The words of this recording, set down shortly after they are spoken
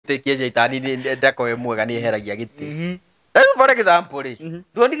gite kieje itani ndako emwega ni heragia gite for example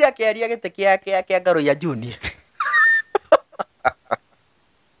ndonire akiaria gite kia ngaro ya junior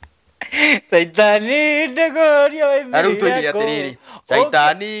Saitani ndegorio imi aru twini atiriri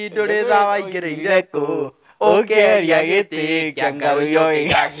saitani nduri thawa ingiriire ku ukeria gite kia ngaro yo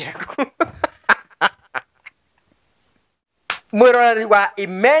igagiaku mwiroreri wa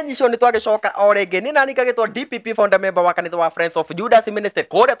imenyisho ni twagicoka o ringi ni nani kagitwo DPP founder member wa kanitha wa Friends of Judas Ministry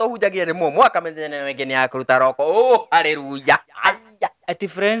kuria tuhunjagia ni mwaka methene wengi ni akuruta roko oh haleluya ati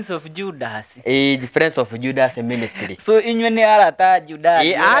Friends of Judas Friends of Judas Ministry so inywe ni arata Judas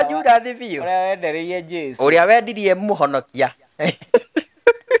Judas biu uria wendereirie Jesu uria wendirie muhonokia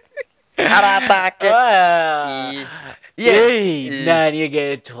aratake nani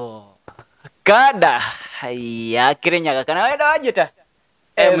geto kada ya kirenyaga kana wenda wajita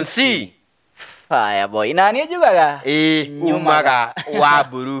MC Fireboy nani ajugaga nyumaga wa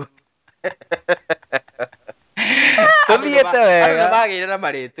buru Toliete wega bagire na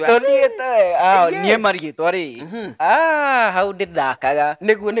maritwa Toliete wega nie marigitwa ri how did dakaga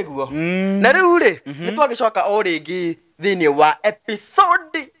niguo na riu ri ni twagicoka o ringi thini wa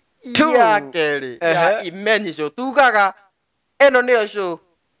episode ya keri ya imenyisho tugaga eno ni show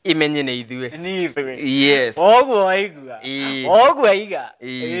imenye ne ithue yes ogwo aiga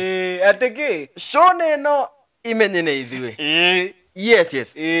ateke shone no imenye ne ithue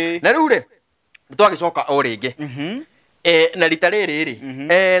yes na riu ri twagicoka o ringi na rita riri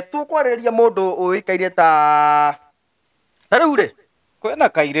tukwariria mundu uikaire ta riu ri kwena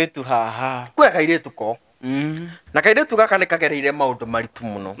kairetu haha kwe kairetu ko na kairetu gaka ni kagereire maundu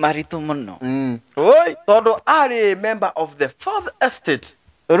maritu muno oi tondu ari member of the fourth estate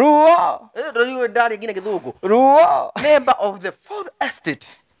ruo riu ndari ngine githungu ruo member of the fourth estate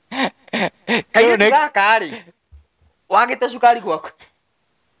kairetu gaka ari wagite cukari gwaku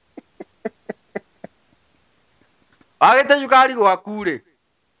wagite cukari gwaku ri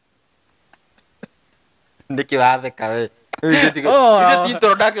ndiki watheka we Ito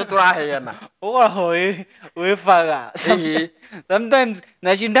introduction turaheana. We faga. Sometimes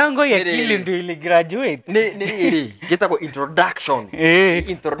nashindango ya kili ndio ili graduate. Ni gitagwo introduction.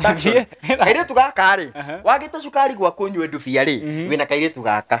 Introduction. Kairetu gaka ri. Wagite cukari gwa kunywe ndubia ri. Wina kairetu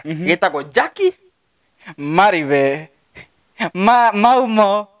gaka. Gitagwo Jackie Maribe.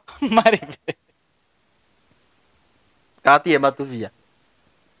 Maumo Maribe. Katie matuvia.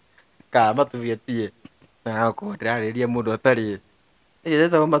 Ka matuvia tie. Na ko ndariria mundu atari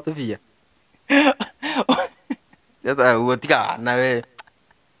ndeta matuvia ndeta utika na we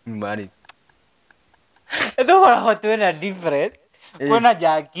mani edo wala hotuna different kuna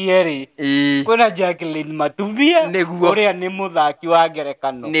Jackie kuna Jacqueline matuvia uria ni muthaki wa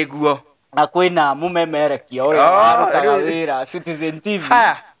ngerekano niguo na kwina mumemerekia uria arutaga wira Citizen TV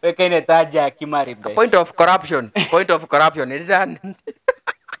wekaine ta Jackie Maribe point of corruption ni done.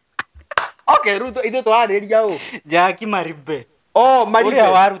 Okay, Ruto ithu twariria u Jackie Maribe. Maribe.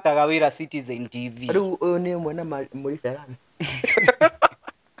 Uria warutaga wira Citizen TV. Riu ni mwana Muriserani.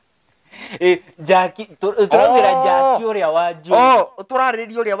 Jackie turawira Jackie uria wa Joey.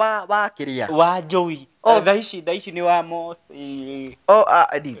 Turariria uria wa kiria. Wa Joey. Thaici ni wa Mosi.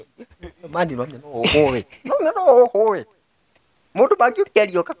 Adi. Mandi no howe. No howe. Mundu bangi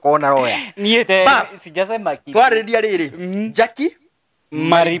ukiario kakona roya. Niete sijasema kitu. Twariria riri. Jackie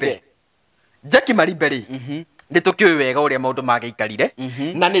Maribe. Jackie Maribe ri ni tukiwe wega uria maundu mageikarire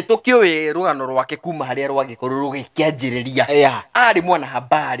na ni tukiwe rugano rwake kuma haria rwagikuru rugikianjiriria ari mwana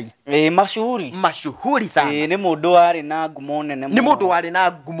habari mashuhuri sana ni mundu ari na ngumo nene ni mundu ari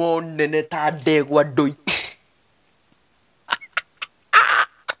na ngumo nene ta ndegwa ndui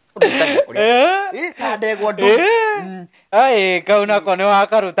ta ndegwa ndui ai kauna kone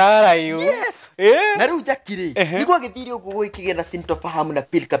wakaruta raiu na riu Jackie niguo githiri uguo gwikigena sintofahamu na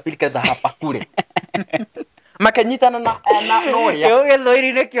pilka za hapa kule makanyitana na noria yo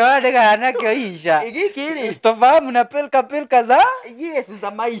githoiri ne kyo adiga na kyo isha igikiri sintofahamu na pilka za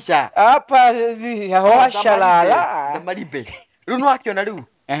za maisha hapa washalala Maribe riu no akiona riu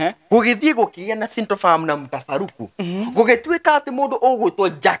gugithie gukigena sintofahamu na mtafaruku gugituika ati mundu ugwitwo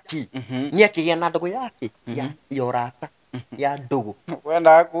Jackie ni akigena ndugu yake ya yorata ya ndugu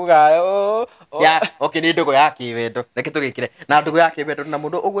wenda kuga ya okay ni ndugu yake wendo reke tugikire na ndugu yake wendo na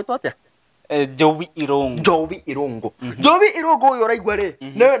mundu ugwitwo atia Joey Irungu uyu raigwa ri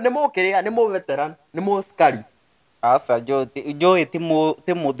ni mukiria ni mu veteran ni mu skari asa Joey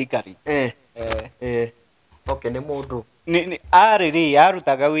ti muthikari okay ni mundu ni ariri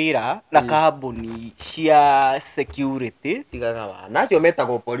arutaga wira na kambuni cia security tigaga wa nacio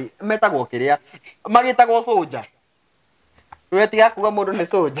metagwo kiria magitagwo soldier Wetiga kuga mundu ni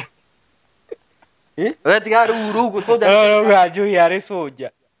soja. Wetiga rugu soja. No, Joey are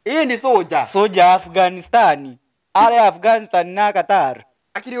soja. Ni soja. Soja Afghanistan. Are Afghanistan na Qatar.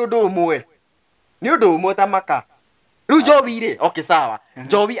 Akiri undu umwe. Ni undu umwe tamaka. Riu Jowi ri, okay sawa.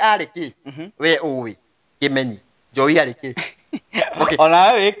 Jowi ari ki? We uwi. Kimenyi. Jowi ari ki? Okay.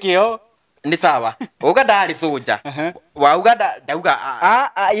 Ona wekio. Ni sawa. Uga ndari soja. Wauga ndauga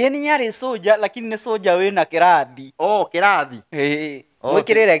yeni yari soja lakini ni soja wina kirathi. Oh, kirathi.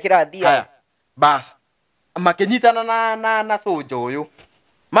 Wikirire kirathi. Haya. Bas. Makinyitana na soja uyu.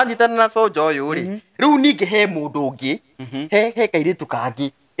 Manyitana na soja uyu ri. Riu ningi he mundu ungi. He kairitu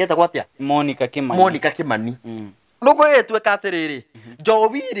kangi. Getagwo atia? Monica Kimani. Monica Kimani. Nuko etwe katiriri.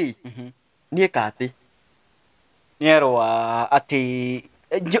 Jowi ri. Nie kati. Nierwa ati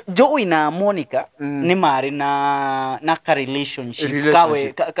Joey na Monica ni mari na ka relationship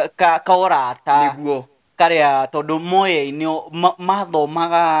kawe kaorata niguo karia tondu moye ni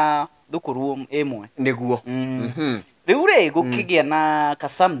mathomaga thukuru imwe niguo riu ri gukigia na ka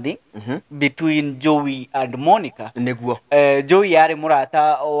something between Joey and Monica niguo Joey ari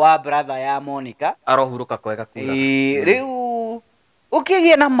murata wa brother ya Monica arohuruka kwega kura riu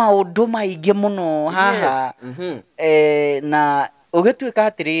ukigia na maundu maingi muno haha na ugituika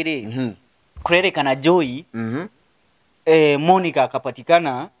atiriri kurerikana Joey Monica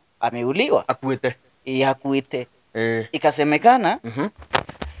akapatikana ameuliwa akuite hakuite ikasemekana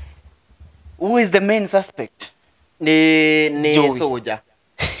who is the main suspect ni Joey. soja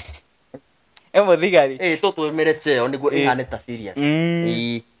emo thigari toto mere cheo niguo ihane ta serious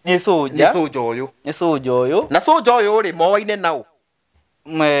ni soja uyu ni soja uyu na soja uyu ri mowaine nao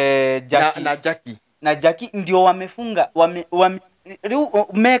Jackie na Jackie ndio wamefunga riu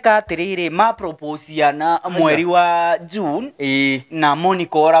meka atiriri ma propose na mweri wa June na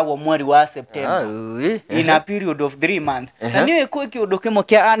Monica oragwo mweri wa September in a period of 3 months na niwe kwa kiundu kimwe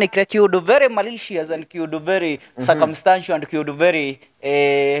kia anikire kiundu very malicious and kiundu very circumstantial and kiundu very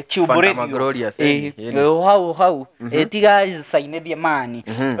cuboradio how tiga sainethia mani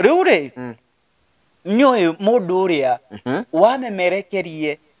riu ri nyoe mundu uria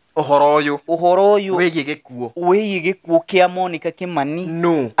wamemerekerie uhoro uyu wigi gikuo kia Monica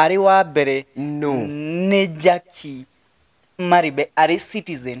Kimani ari wa mbere ni Jackie Maribe ari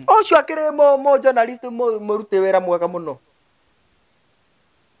Citizen ucio akire mo journalist murute wera mwega muno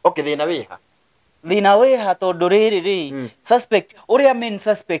okay thina wiha tondu riri suspect uria main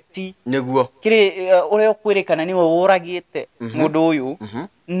suspect niguo kiri uria kwirikana niwe uragite mundu uyu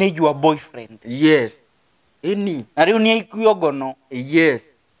ni your boyfriend yes ini na riu ni ikuo ngono yes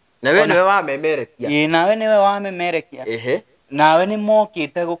nawe niwe wamemerekia nawe niwe wamemerekia nawe ni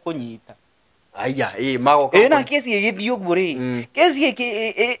mokite gukunyita aya magoka na kesi igithio guri kesi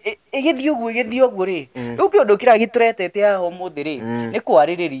igithio guri ruki undu kira gitretete aho muthiri ni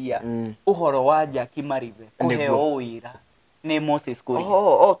kwaririria uhoro wa Jackie Maribe kuheo wira ni Moses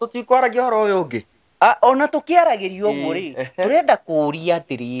Kuria tutikwaragia horo uyu ungi ona tukiaragirio guri turenda kuria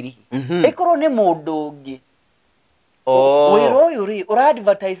atiriri ikorwo ni mundu ungi wira uyu ri ura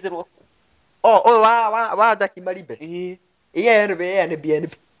advertise ro wa Jackie Maribe ni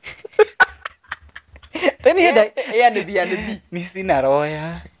BNB teni heda ni BNB ni sina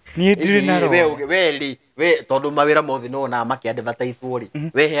roya ni ndiri na roya we tondu mawira mothi no na maki advertise wori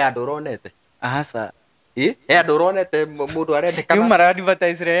we he andu ronete asa he andu ronete mundu arendekana ni mara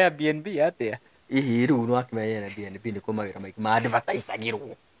advertise re ya BNB atia riu no akimenya BNB ni ko mawira maiki ma advertise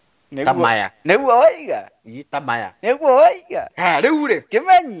agirwo tamaya neguo waiga tamaya neguo waiga riu ri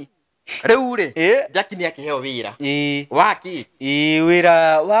Kimenyi riu ri Jackie ni akiheo wira waki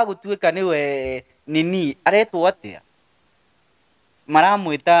wira wa gutuika niwe nini aretwo atia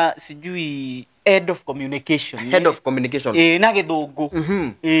maramwita sijui head of communication na githungu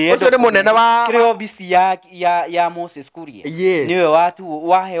ucio ni munene wa kire office ya Moses Kuria niwe watu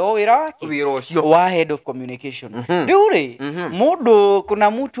waheo wira wake wa head of communication riu ri mundu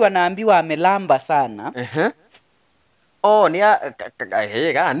kuna mtu anaambiwa amelamba sana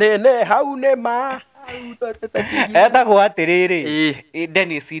ni ne hau ne ma etagwo atiriri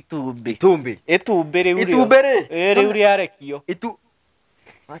Dennis Itumbi riu riarekio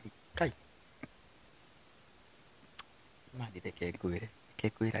kai madide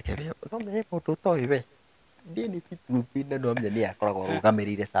kekwira kebe thome mundu toy we Dennis Itumbi na no menya ni akoragwo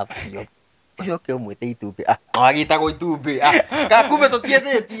rugamirire sabacio uyo ke umwite Itumbi agitagwo Itumbi kakume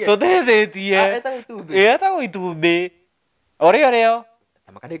tutiethetie etagwo Itumbi oreo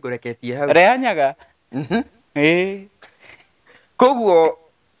tamakani ngoreketie hau reanyaga koguo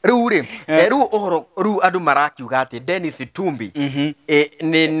Ruri ru andu marakiuga ati Dennis Itumbi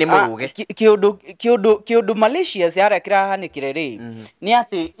ni muruge kiundu Malaysia ciarekira hanikire ri ni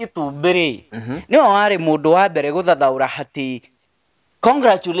ati Itumbi ri ni wari mundu wa mbere guthathaura hati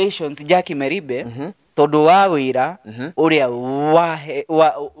congratulations Jackie Maribe tondu wa wira uria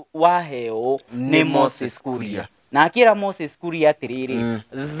waheo ni Moses Kuria na akira Moses Kuria atiriri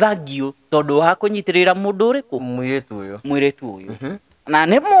thagio tondu wa kunyitirira mundu uriku mwiretu uyu na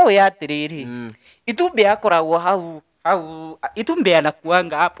nemo ya atiriri Itumbi akoragwo hau Itumbi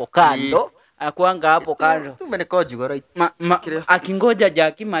anakuanga hapo kando Itumbi ni konjugo right akingoja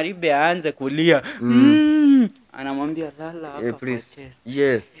Jackie Maribe aanze kulia anamwambia lala hapa kwa chest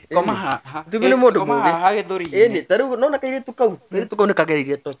yes koma Itumbi ni mundu mugi hagithuri ni taru nona kairitu kau ni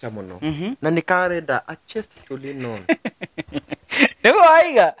kageririe tocha muno na ni karenda a chest to lean on Nego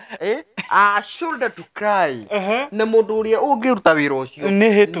aiga a shoulder to cry na mundu uria ungiruta wira ucio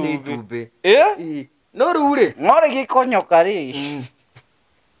ni Itumbi no ruri ngore gikonyoka ri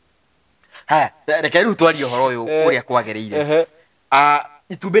reke riu twarie horo uyu uria kwageriire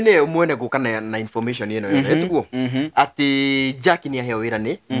Itumbi ni mwene guka na information ino yothe tuguo ati Jackie ni aheo wira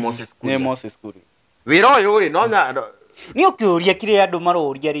ni Moses Kuria wira uyu ri no ni ukiuria kire andu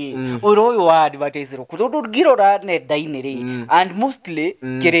maroria ri wira uyu wa advertise ro kutondu ngirora nenda-ini ri and mostly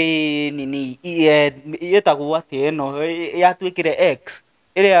kire nini yetagwo ati eno yatwikire X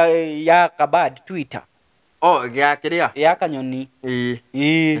iria ya kabad Twitter ya kiria ya kanyoni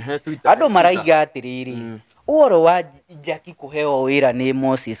andu maraiga atiriri oro wa Jackie kuheo wira ni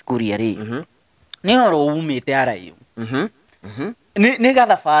Moses Kuria ri ni oro umite araiyo ni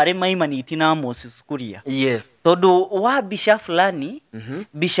gathabari maimaniti na Moses Kuria yes tondu wa bisha fulani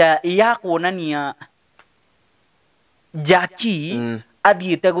bisha ya kuonania Jackie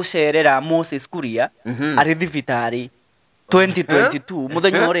athiite gucerera Moses Kuria ari thibitari 2022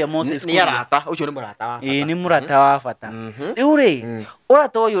 muthenya uria Moses Kuria ni arata ucio ni murata wa ni murata wa bata riu ri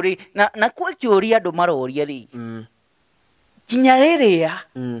urata uyu ri na kwa kiuria andu maroria ri kinya riria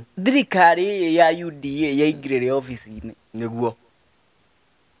thirikari ya UDA yaingirire office-ini niguo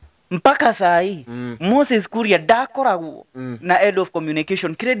mpaka sai Moses Kuria ndakoragwo na head of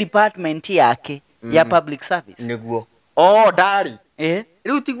communication kire department yake ya public service niguo ndari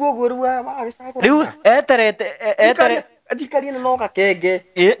riu tiguo guo riu eterete thirikari no gakenge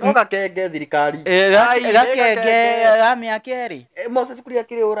thirikari gakenge amia keri Moses Kuria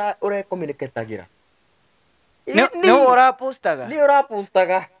kire ura communicatagira ni ora postaga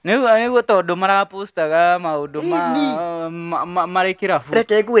ni tondu mara postaga maundu marikira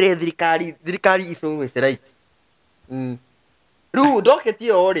reke ngwire thirikari icu is right ru docket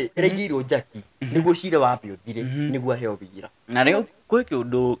yo ri regiro Jackie niguo cire wa pio thire niguo heo bigira na riu kwi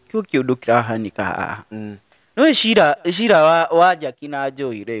kiundu kirahanika haha no cira wa Jackie na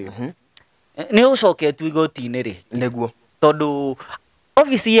Joy ri ni ucoketwe igoti-ini ri niguo tondu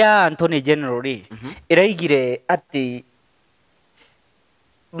office ya Attorney General ri iraigire ati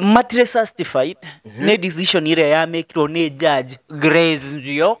matire justified ni decision ire ya make ni judge Grace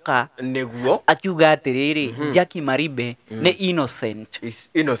Njoka niguo akiuga atiriri Jackie Maribe ni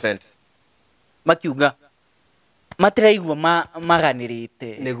innocent makiuga matiraigwa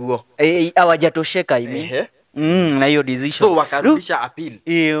maganirite niguo awajatosheka imi na hiyo decision so wakarudisha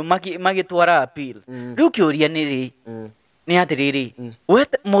appeal magitwara appeal riu kiuria ni ri ni atiriri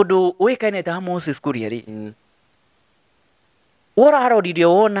mundu wikaine ta Moses Kuria ri ora harodirie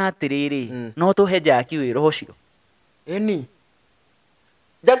wona atiriri no tuhe Jackie wira ucio eni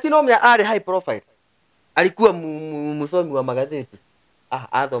Jackie no mya ari high profile alikuwa musomi wa magazeti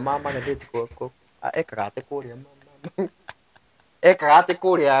athoma magazeti ko ekagate kuria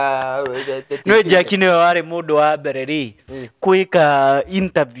no Jackie ni wari mundu wa mbere ri kwika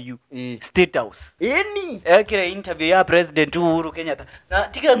interview State House ekire interview ya President Uhuru Kenyatta na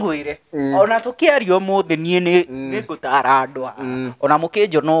tiga ngwire ona tukiario muthi nie ni ngutara andu ona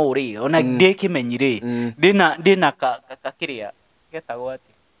mukinjo no uri ona ndikimenyire ndina kiria getagwo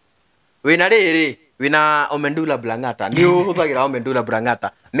ati wina riri wina omendula blangata ni uhuthagira omendula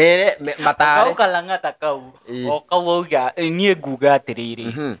blangata mere matare kau kalangata kau o kau uga nie nguga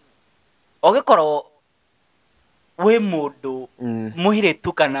atiriri ogikoro we mundu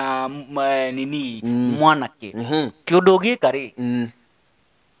muhiretu kana nini mwanake kiundu gika ri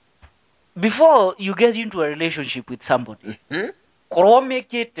before you get into a relationship with somebody korwo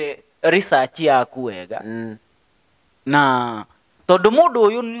mekite research yaku wega na tondu mundu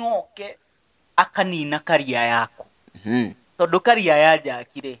uyu ni oke akanina karia yaku tondu karia ya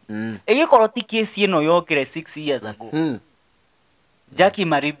Jackie igikorwo ti case ino yokire 6 years ago Jackie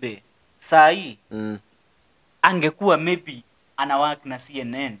Maribe sai angekuwa maybe ana work na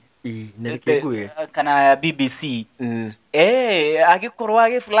CNN Nĩrĩkĩngũĩre kana BBC agĩkorwo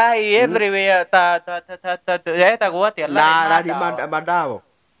agĩfly everywhere ta etagwo atĩa Larry Madawo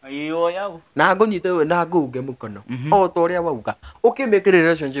iyo yao na ngũnyite we na ngũnge mũkono o ta ũrĩa wauga ũkĩmĩkĩra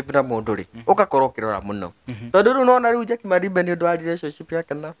relationship na mũndũ rĩ ũgakorwo ũkĩrora mũno tondũ rĩu nona rĩu Jackie Maribe nĩ ũndũ wa relationship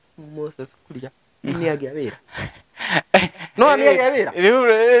yake na Moses Kuria nĩ agĩa wĩra no nĩ agĩa wĩra rĩu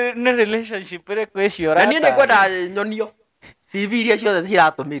nĩ relationship ĩrĩkũ icio na niĩ nĩ ngwenda nyonio CV iria ciothe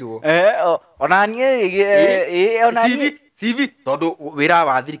ciratũmirwo ona niĩ ona CV tondũ wĩra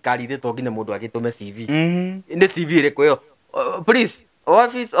wa thirikari thĩ to nginya mũndũ agĩtũme CV nĩ CV ĩrĩkũ ĩyo please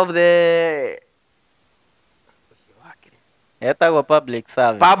office of the etagwo public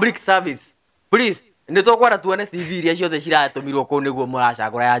service please nĩ tũkwenda tuone CV iria ciothe ciratũmirwo kũu nĩguo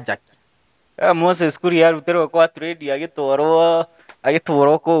mũracagũra ya Jackie Moses Kuria arutĩrwo kwa trade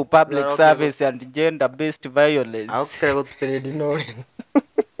agĩtwarwo kũu public service and gender based violence gũtrade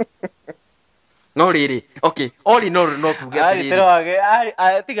no rĩrĩ okay all in all no tuge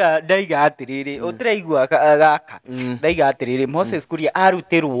atĩrĩrĩ tiga ndaiga atĩrĩrĩ ũtĩraigua gaka ndaiga atĩrĩrĩ Moses Kuria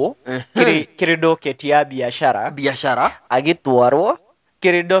arutĩrwo kĩrĩ docket ya biashara agĩtwarwo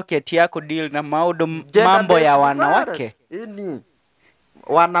kĩrĩ docket ya kudeal na mambo ya wanawake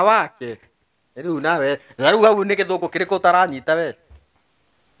rĩu nawe rĩu hau nĩ gĩthũngũ kĩrĩkũ ũtaranyita we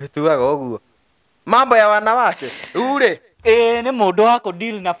tuaga ũguo mambo ya wanawake rĩu rĩ nĩ mũndũ wa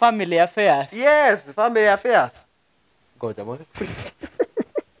kudeal na family affairs yes family affairs ngoja Moses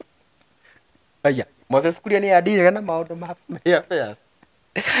aya Moses Kuria nĩ adirega na maũndũ ma family affairs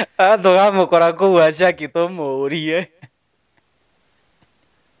tũgamũkora kũu acaki tũmũrie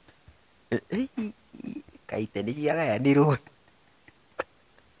kaite nĩ ciagayanirwo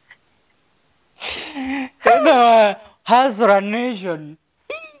Hazra Nation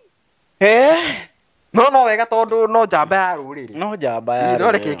no wega tondũ no njamba ya rũrĩrĩ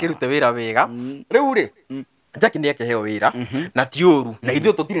no reke kĩrute wĩra wega rĩu rĩ Jackie nĩ akĩheo wĩra na ti ũru na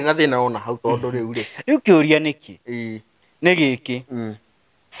ithuĩ tũtirĩ na thĩna ona hau tondũ rĩu kĩũria nĩkĩ nĩ gĩkĩ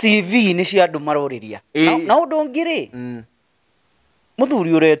CV nĩ cia andũ marorĩria na ũndũ ũngĩ rĩ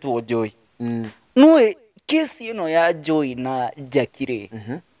mũthuri ũretwo Joy nũĩ kesi ĩno ya Joy na Jackie rĩ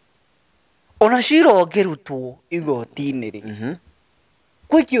ona cira ũngĩrutwo igoti-inĩ rĩ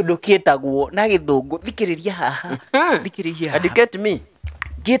kwĩ kĩũndũ kĩtagwo na gĩthũngũ thikĩrĩria haha educate me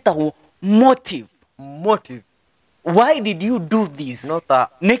gĩtagwo motive why did you do this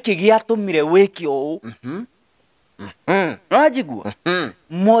nĩkĩ gĩatũmire wĩke ũũ nĩwanjigua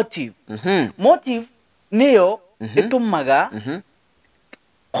motive nĩyo ĩtũmaga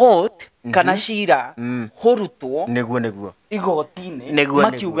court kana cira hũrutwo nĩguo igoti-inĩ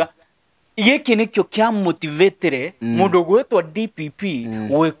makiuga gĩkĩ nĩkĩo kĩa motivatere mũndũ gwĩtwo DPP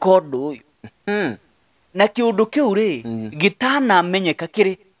gwĩka ũndũ ũyũ na kĩũndũ kĩu rĩ gĩtanamenyeka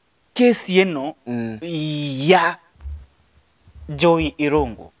kĩrĩ kesi ĩno ya Joy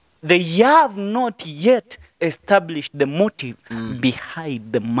Irungu. They have not yet established the motive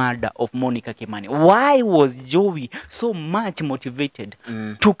behind the murder of Monica Kimani. Why was Joey so much motivated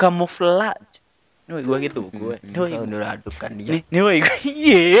to camouflage? Nĩwaigua gĩthũngũ nĩũrandũkania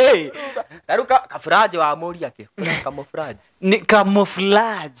nĩwaigua tarũ camouflage wa mũria kĩ camouflage nĩ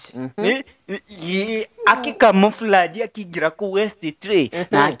camouflage camouflage akĩingĩra kũu estate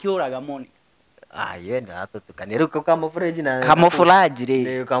na akĩũraga Monica we ndatũtukania rĩu camouflage na camouflage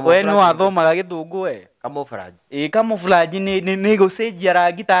rĩ we nĩ wathomaga gĩthũngũ we camouflage camouflage nĩ gũcenjia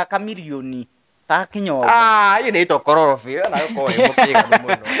rangi ta kamirioni ta kinyogo ĩyo nĩ ĩtwo kororobi na gũkorwo ĩ mũkĩganu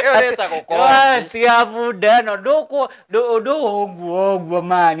mũno ĩyo nĩ ĩtagwo kororobi tiga bunda no ndũ ũguo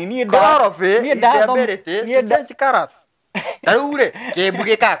mani niĩ kororobi is the ability to change colors ta rĩu rĩ kĩmbu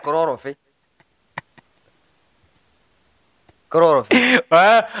gĩkaga kororobi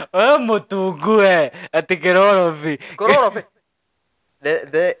mũtungu we atĩ kororobi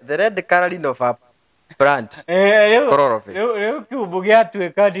the red coloring of a plant kororobi rĩu kiumbu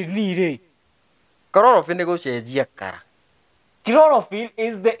gĩatuĩka ndini rĩ chlorophyll nĩ gũcenjia kara chlorophyll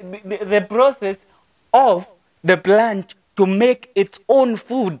is the process of the plant to make its own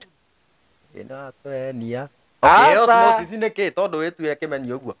food ĩnatwenia okay osmosis nĩ kĩ tondũ wĩtuire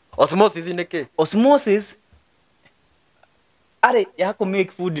kĩmenyi ũguo osmosis nĩ kĩ osmosis are ya ku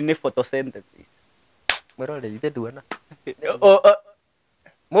make food nĩ photosynthesis mwĩrore ithe nduona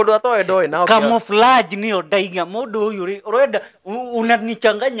mũndũ atoe ndoe nao camouflage nĩyo ndaiga mũndũ ũyũ rĩ ũrenda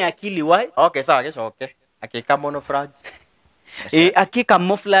unanichanganya akili why okay sawa gĩcoke camouflage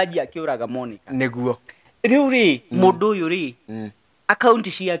camouflage akĩũraga Monica nĩguo rĩu rĩ mũndũ ũyũ rĩ account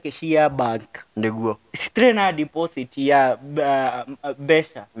ciake cia bank nĩguo citirĩ na deposit ya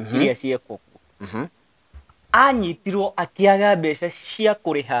mbeca iria ciekwo anyitirwo akiaga mbeca cia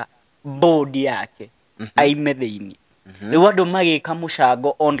kuriha board yake aime thiini riu andu magika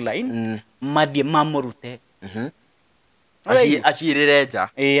mucango online mathie mamurute acirire nja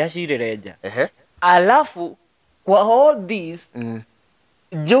acirire nja alafu kwa all this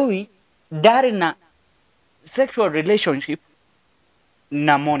Joey ndari na sexual relationship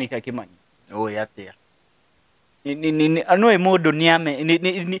na Monica Kimani atia no mundu ni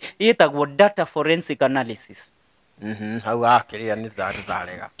yetagwo data forensic analysis hau akiria ni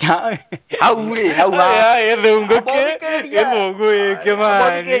tharega hau ethungu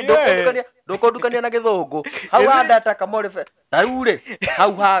Kimani ndukondukania na githungu hau data kamore tarure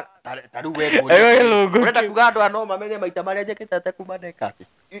hau taruwe urenda kuga andu ano mamenye maita maria njekete kuma ndekati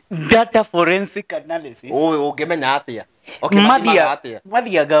data forensic analysis ungimenya atia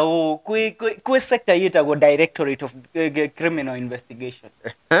mathiaga kwi sector yetagwo Directorate of Criminal Investigation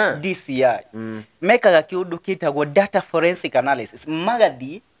DCI mekaga kiundu kitagwo data forensic analysis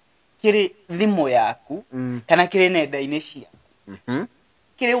magathi kiri thimu yaku kana kiri nenda-ini ciaku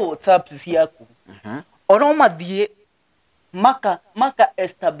kiri WhatsApp ciaku ono mathie maka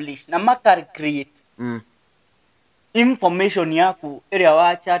establish na maka create information yaku iria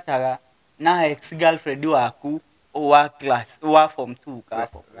wachataga na ex girlfriend waku wa class wa form 2 ka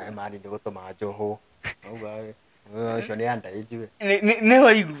mari ndigutuma njoho auga cio ni anda ijue ni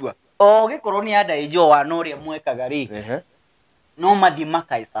waigua o gikorwo ni anda ijo wa no ria mwekaga ri no mathi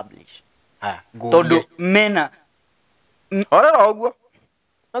maka establish tondu mena orera oguo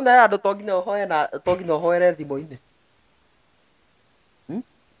nanda andu tonginya hoere thimo-ini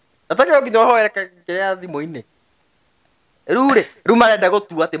atake nginya hoere kiria thimo-ini riu marenda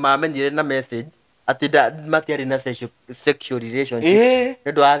gutua ati mamenyire na message ati matiari na sexual relationship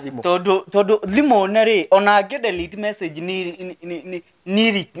ndu wa thimu tondu thimu na ri ona nge delete message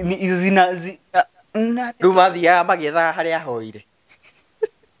ni zina riu mathia magietha haria hoire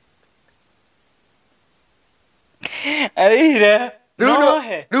arire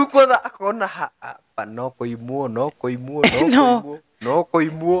riu kwotha akona hapa no koimuo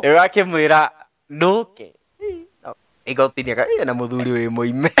rakimwira nduke igotini na muthuri wi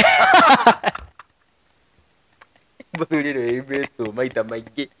muime muthuri wi betu maita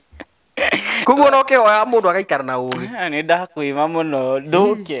maingi kuguo no kihoya mundu agaikara na ugi ni ndakwima muno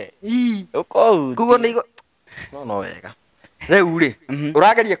nduke uko kuguo ni no wega riu ri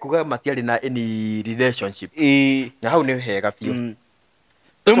urageria kuga matiari na any relationship na hau ni hega biu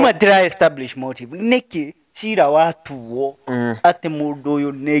tuma try establish motive niki cira watuo ati mundu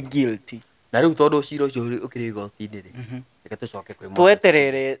uyu ni guilty na riu tondu cira ucio ukiri igoti-ini ri reke tucoke kwi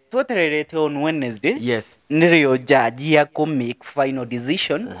twetererete on Wednesday yes nirio judge ya ku make final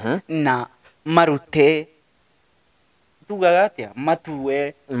decision na marute tugaga atia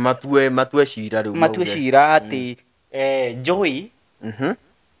matue cira riu matue cira ati Joy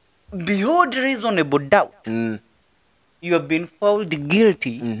behold reasonable doubt you have been found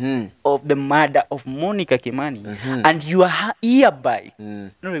guilty of the murder of Monica Kimani and you are hereby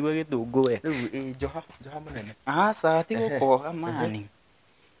no rigwa githungu we joha manene asa ti gukoga mani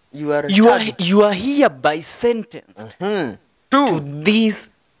you are hereby sentenced to this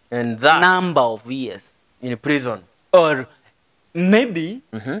and that number of years in prison or maybe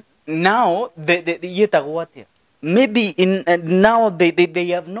now the yetagwo atia maybe in now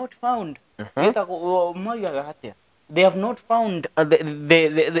they have not found yetagwo moyaga atia they have not found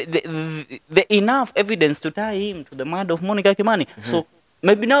the enough evidence to tie him to the murder of Monica Kimani. So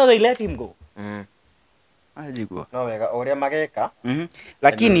maybe now they let him go. Ajigwa. No wega oria mageka.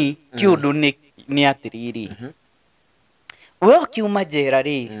 Lakini kiundu ni atiriri. We ukiuma jera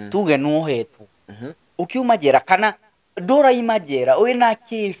ri tuge nuhetwo. Ukiuma jera kana nduraima jera wina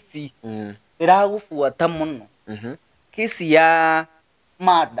kesi iragufuata muno. Kesi ya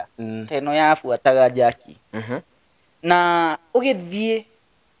murder teno yafuataga Jackie. Na ugithie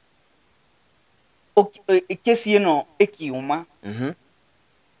kesi ino ikiuma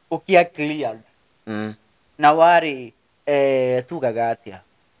ukia cleared na wari tugaga atia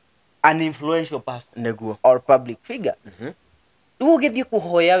an influential person neguo or public figure ugithie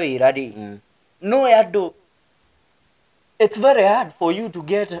kuhoya wira ri no yado it's very hard for you to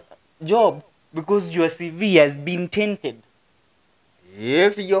get a job because your CV has been tainted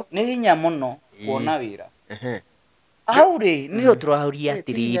if you ni hinya muno kuona wira aure niyo turahuria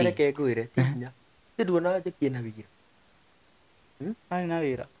atiriri reke ngwire tinya nduona Jackie na wira ai na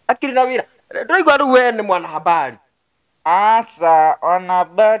wira akiri na wira ndoigwa ru we ni mwana habari asa ona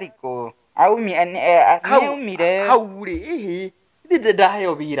habari ko aumi aumire hauri ihi ndinde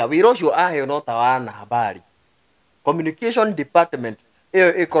ndaheo wira ucio aheo no ta wana habari communication department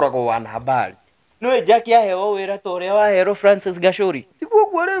iyo ikoragwo wana habari No Jackie aheo wira toria wa hero Francis Gashuri. Tiguo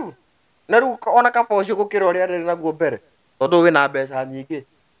guo riu. Na riu ona kaba ucio gukira uria ari naguo mbere. Tondu wina mbeca nyingi.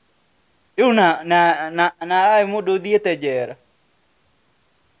 Riu na ai mundu thiete njera.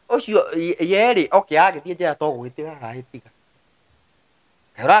 Ucio yeri okay agithie njera to gugitiga arahitiga.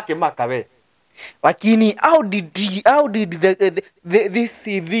 Urakimaka we. Lakini how did this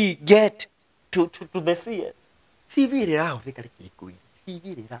CV get to the CS? CV rirahuthika rikikuire. CV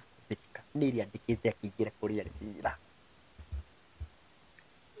rirahuthika ni riandikite akiingira kuria wira.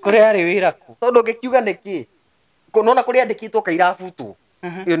 Kuria ari wira ku. Tondu ngikiuga niki. Kunona kuria andikitwo kairabutwo.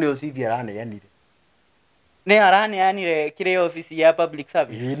 Iyo niyo CV araneanire. Ni araneanire kire office ya public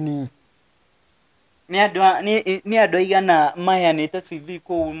service. Ni. Ni andu aigana maheanite CV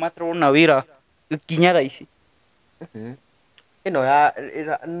ku matrona wira kinyaga ici. Ino ya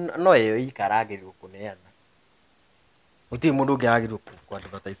no yo ikaragirwo kuneana. Uti mundu ngiagirwo ku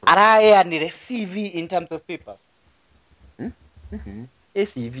advertise. Araheanire CV in terms of papers.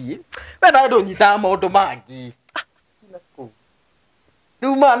 CV. Wena ndo nyita maundu mangi.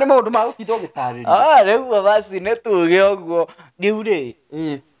 Riu ma nĩ maũndũ ma gũtinda ũgĩtarĩria. Rĩu basi nĩ tuge ũguo rĩu rĩ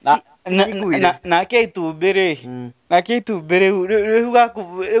nake Itumbi rĩ nake Itumbi rĩu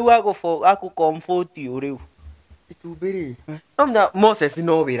gaku comfort rĩu Itumbi rĩ no menya Moses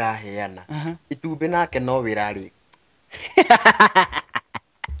no wĩra aheana Itumbi nake no wĩra arĩ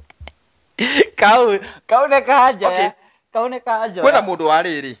kau nĩ kanja kau nĩ kanja kwĩna mũndũ wa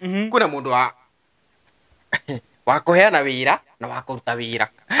rĩrĩ kwĩna mũndũ wa kũheana wĩra na wa kũruta wĩra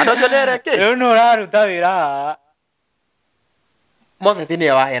andũ acio nĩ ereke rĩu nĩ ũraruta wĩra Moses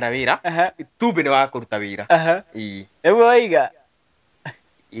nĩ waheana wĩra Itumbi nĩ wa kũruta wĩra rĩu oiga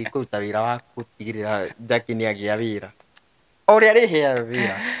kũruta wĩra wa gũtigĩrĩra Jackie nĩ agĩa wĩra ũrĩa arĩheaga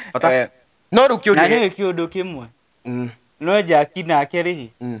wĩra no rĩu kĩũria na nĩ kĩũndũ kĩmwe no Jackie nake rĩ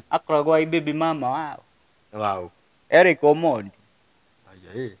akoragwo ai baby mama wao Eric Omondi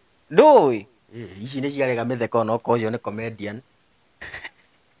ndũĩ ici nĩ ciarega mĩtheko no ko ũcio nĩ comedian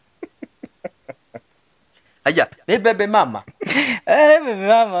aya nĩ baby mama baby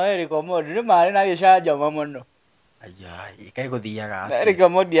mama Eric Omondi nĩ marĩ na gĩcanjama mũno aya ikai gũthiaga atĩ Eric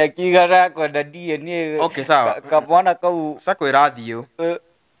Omondi akigara kwenda DNA okay sawa kamwana kau sakwĩra thiũ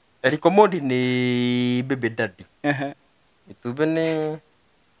Eric Omondi nĩ baby daddy Itumbi nĩ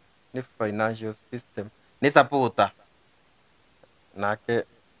financial system nĩ supporter nake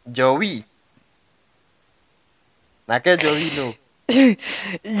Joey nake Joey no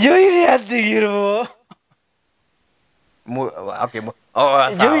Joey nĩ atigirwo okay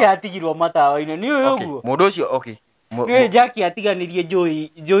Joey atigirwo Matawaini nĩ ũguo mũndũ ũcio okay nĩ Jackie atiganirie Joey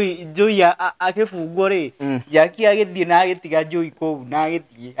akĩbungwo rĩ Jackie agĩthiĩ na agĩtiga Joey kũu na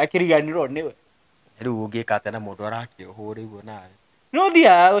agĩthiĩ akĩriganĩrwo nĩwe rĩu ũngĩka atĩ na mũndũ arakĩohwo rĩu nawe no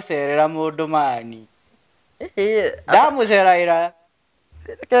thiaga gũcerera mũndũ mani ndamũceraĩra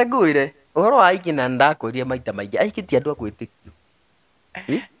reke ngwĩre ũhoro wa aiki na ndakwĩria maita maingĩ aiki ti andũ a gwĩtĩkio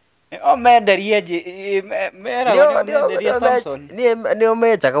o menderie Samson nĩo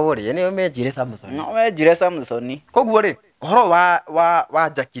menjaga ũrĩa nĩo menjire Samson no menjire Samson koguo rĩ ũhoro wa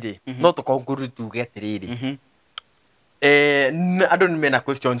Jackie rĩ no tũkongũrũ tuge atĩrĩrĩ andũ nĩ mena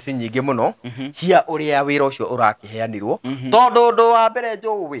questions nyingĩ mũno cia ũrĩa wĩra ũcio ũrakĩheanirwo tondũ ũndũ wa mbere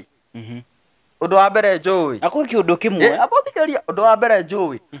njũĩ ũndũ wa mbere njũĩ akũ kĩũndũ kĩmwe abotikaria ũndũ wa mbere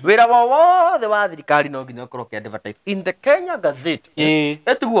njũĩ wĩra wothe wa thirikari no nginya ũkorwo kĩ-advertise in the Kenya Gazette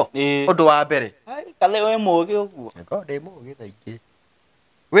etiguo ũndũ wa mbere kathe wĩ mũgĩ ũguo ndĩ mũgĩ thaingĩ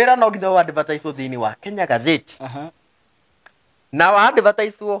wĩra no nginya wa-advertise thĩinĩ wa Kenya Gazette na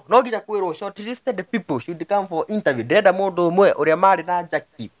wa-advertise no nginya kwĩrwo shortlisted people should come for interview ndĩrenda mũndũ ũmwe ũrĩa marĩ na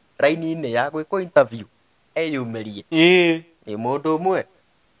Jackie raini-inĩ ya gwĩkwo interview eyumĩrie nĩ mũndũ ũmwe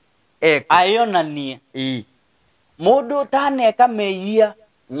ayonanie mũndũ ũtaneka meia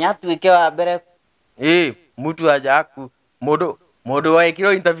nyatuĩke wa mbere mtu ajaku mũndũ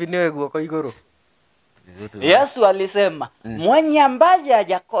waĩkirwo interview nĩwe guoko igũrũ Yesu alisema mwenye ambaye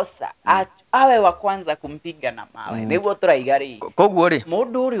hajakosa awe wa kwanza kumpiga na mawe nĩguo tũraiga rĩ koguo rĩ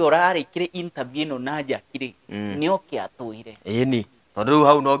mũndũ ũrĩa ũrarĩkire interview ĩno na Jackie nĩoke atũire ĩni tondũ rĩu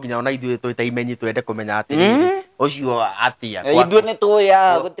hau no nginya ona ithuĩ tũtaimenyi twende kũmenya atĩrĩrĩ ũcio atĩa ithuĩ nĩ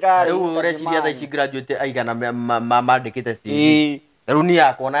tũya gũtirarĩ rĩu ũreciria thaa ici graduate aigana mandĩkĩte CV rĩu niĩ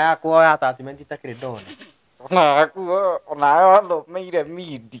yakwa ya attachment itakĩrĩ ndona onawe wathomeire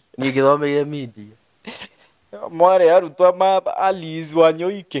midi niĩ ngĩthomeire media mwarĩ arutwo ma Alice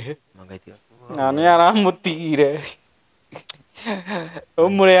Wanyoike na nĩ aramũtigire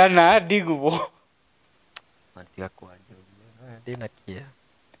ũmũrĩana ndigwo matiga kwanjũria ndĩna kĩeha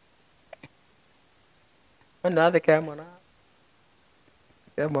ndatheka mwana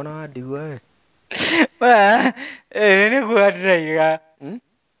wa ndigwa Ni kuatraiga.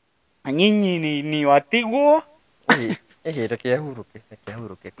 Nyinyi ni watigwo. Reke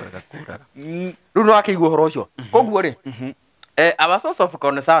huruke kuraga kuraga. Riu no akigwo horo ucio. Koguo ri our source of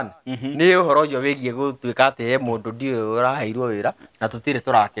concern ni uhoro ucio wigie gutuika ati mundu ndio uraheirwo wira na tutire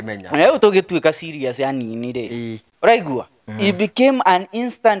turakimenya. Riu tugituika serious anini ri. Uraigua? He became an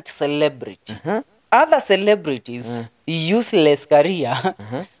instant celebrity. Other celebrities useless career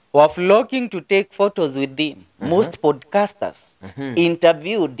were flocking to take photos with him. Most podcasters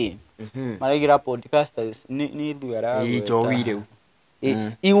interviewed him. Marigira podcasters ni duara.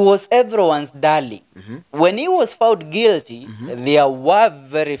 He was everyone's darling. When he was found guilty, there were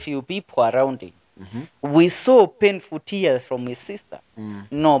very few people around him. We saw painful tears from his sister.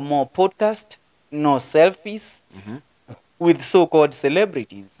 No more podcast, no selfies with so-called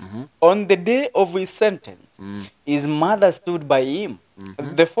celebrities. On the day of his sentence, his mother stood by him.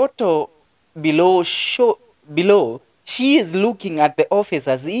 The photo below, she is looking at the office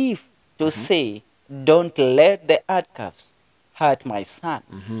as if to say, don't let the handcuffs hurt my son.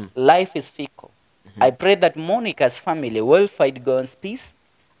 Life is fickle. I pray that Monica's family will find God's peace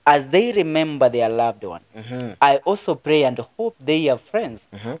as they remember their loved one. I also pray and hope they have friends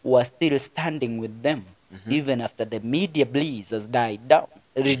who are still standing with them, even after the media bliss has died down.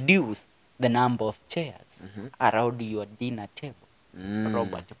 Reduce the number of chairs around your dinner table.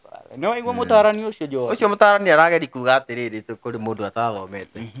 Robert Brale. No, igwa mutarani ucio jo. Ucio mutarani arageri kuga atiriri kuri mundu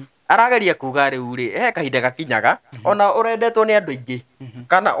atathomete. Arageria kuga riu ri he kahinda gakinyaga ona urendetwo ni andu aingi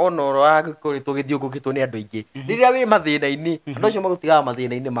kana ona uragikoritwo githiungukitwo ni andu aingi riria wi mathina-ini andu acio magutigaga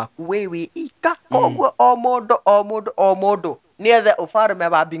mathina-ini maku wi ika koguo o mundu ni ethe ufalme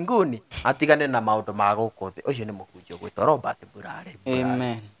wa mbinguni atigane na maundu ma guku thi. Ucio ni mukunjo gwitwo Robert Brale.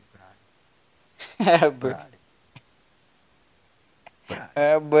 Amen.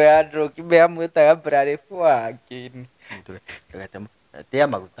 Boyadro kibea mwitaga Brale fuakin. Tia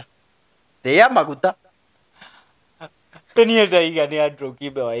maguta. Tenia daiga ni andro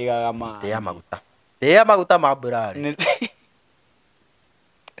kibe waigaga ma. Tia maguta ma Brale.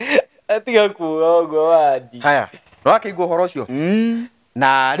 Atiga kuogo wadi. Haya, no akigwo horo ucio.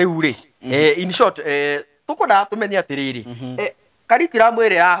 Na riu ri in short tukona tumenye atiriri curriculum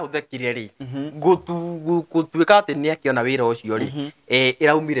ire yahuthekire ri gutuika ati ni akiona wira ucio ri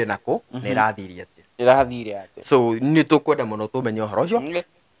iraumire nako na irathiria ati so ni tukwenda muno tumenye horo ucio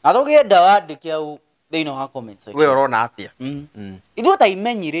atugenda wandike au thiini wa comment section we urona atia ithuĩ ta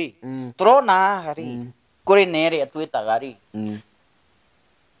imenyi ri turona haha ri kuri na ĩrĩa twĩtaga ri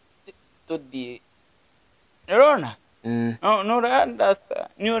tuthie urona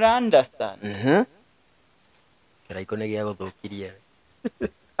no understand kiraiko nĩ gĩa gũthũkirie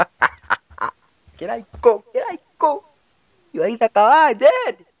kiraiko you either kawaje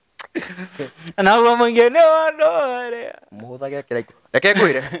na huwa mwingine wandore muhuthagira kiraiko reke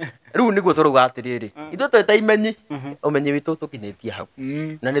ngwire riu niguo turuga atiriri ithuĩ twĩta imenyi umenyi witũ tukinĩtie hau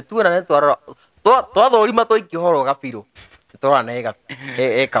na nĩ tuona nĩ twarora twathũrima twaikĩhoro gabiru tũrona nĩ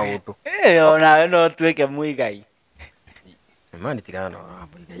kaũndũ ona no tuĩke mũigai mani tigana na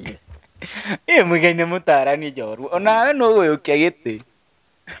mũigai mũigai nĩ mũtarani njorua ona no gũyũkia gĩtĩ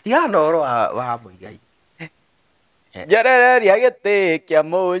tigana ũhoro wa mũigai njerereria gĩtĩ kĩa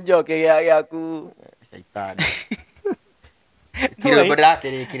mũnjoki gĩaku caitani kĩrĩmbo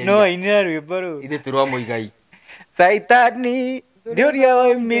ndĩrakĩrĩkĩrĩria no ainĩra rwĩmbo rũu ithuĩ tũrwa mũigai caitani ndĩũria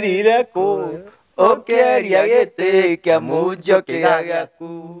waimirire kũ ũkĩeria gĩtĩ kĩa mũnjoki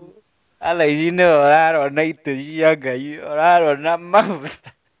gĩaku ala ici nĩ ũrarona itĩ cia Ngai ũrarona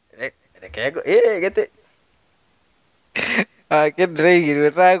maguta reke gĩtĩ ndĩraigirwo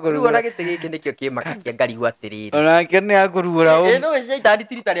rĩu ona gĩtĩ gĩkĩ nĩkĩo kĩmakakia ngarigwo atĩrĩrĩ onake nĩ akũrugũra no caitani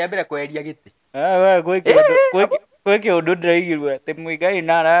tirita rĩa mbere kweria gĩtĩ gwĩ kĩũndũ ndĩraigirwo atĩ mũigai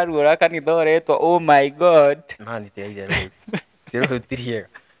na ararugũra kanitha ũretwo oh my god mani tiaithe rĩu tiriega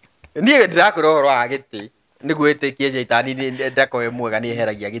niĩ ndĩrakũra ũhoro wa gĩtĩ nĩguo ĩtĩkie caitani ndakoe mwega nĩ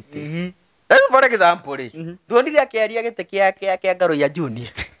eheragia gĩtĩ rĩu for example rĩ ndwonire akĩaria gĩtĩ kĩa Ngaro ya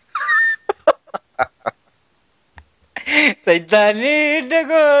Junior caitani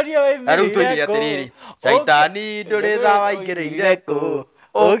ndĩkũria rĩu tũinie atĩrĩrĩ caitani ndũrĩ tha waingĩrĩire kũ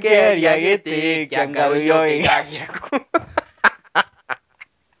ũkĩeria gĩtĩ kĩa Ngaro ya gĩaku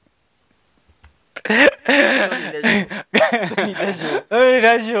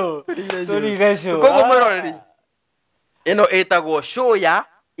koguo mwĩroreri ĩno ĩtagwo show ya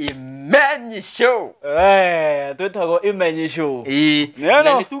Imenyi show twĩtagwo Imenyi show na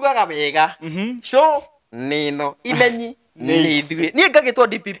nĩ tugaga wega show nĩ ĩno Imenyi ni ithuĩ niĩ ngagĩtwo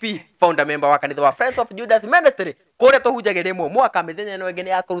DPP founder member wa kanitha wa Friends of Judas Ministry kũrĩa tũhunjagĩria ĩmwe mwaka mĩthenya ĩno ĩngĩ nĩ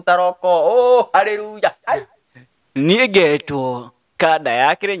ya kũruta roko oh haleluya niĩ ngetwo Kada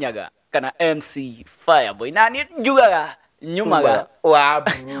ya Kirinyaga kana MC Fireboy na niĩ njugaga nyumaga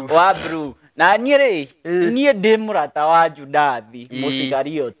wa Bru na niĩ rĩ niĩ ndĩ mũrata wa Judathi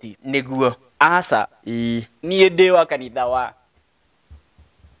Mũsikarioti nĩguo aca niĩ ndĩ wa kanitha wa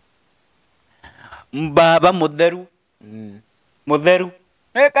Baba Mutheru Mutheru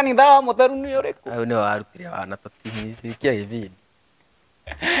kanitha wa Mutheru nĩ ũrĩkũ au nĩ warutire wana tũtikia gĩbindi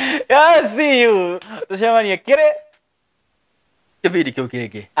see you tucemanie kĩbindi kĩu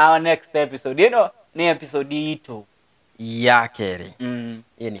kĩngĩ our next episode nĩ episode itũ ya kerĩ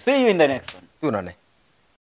see you in the next one tuonane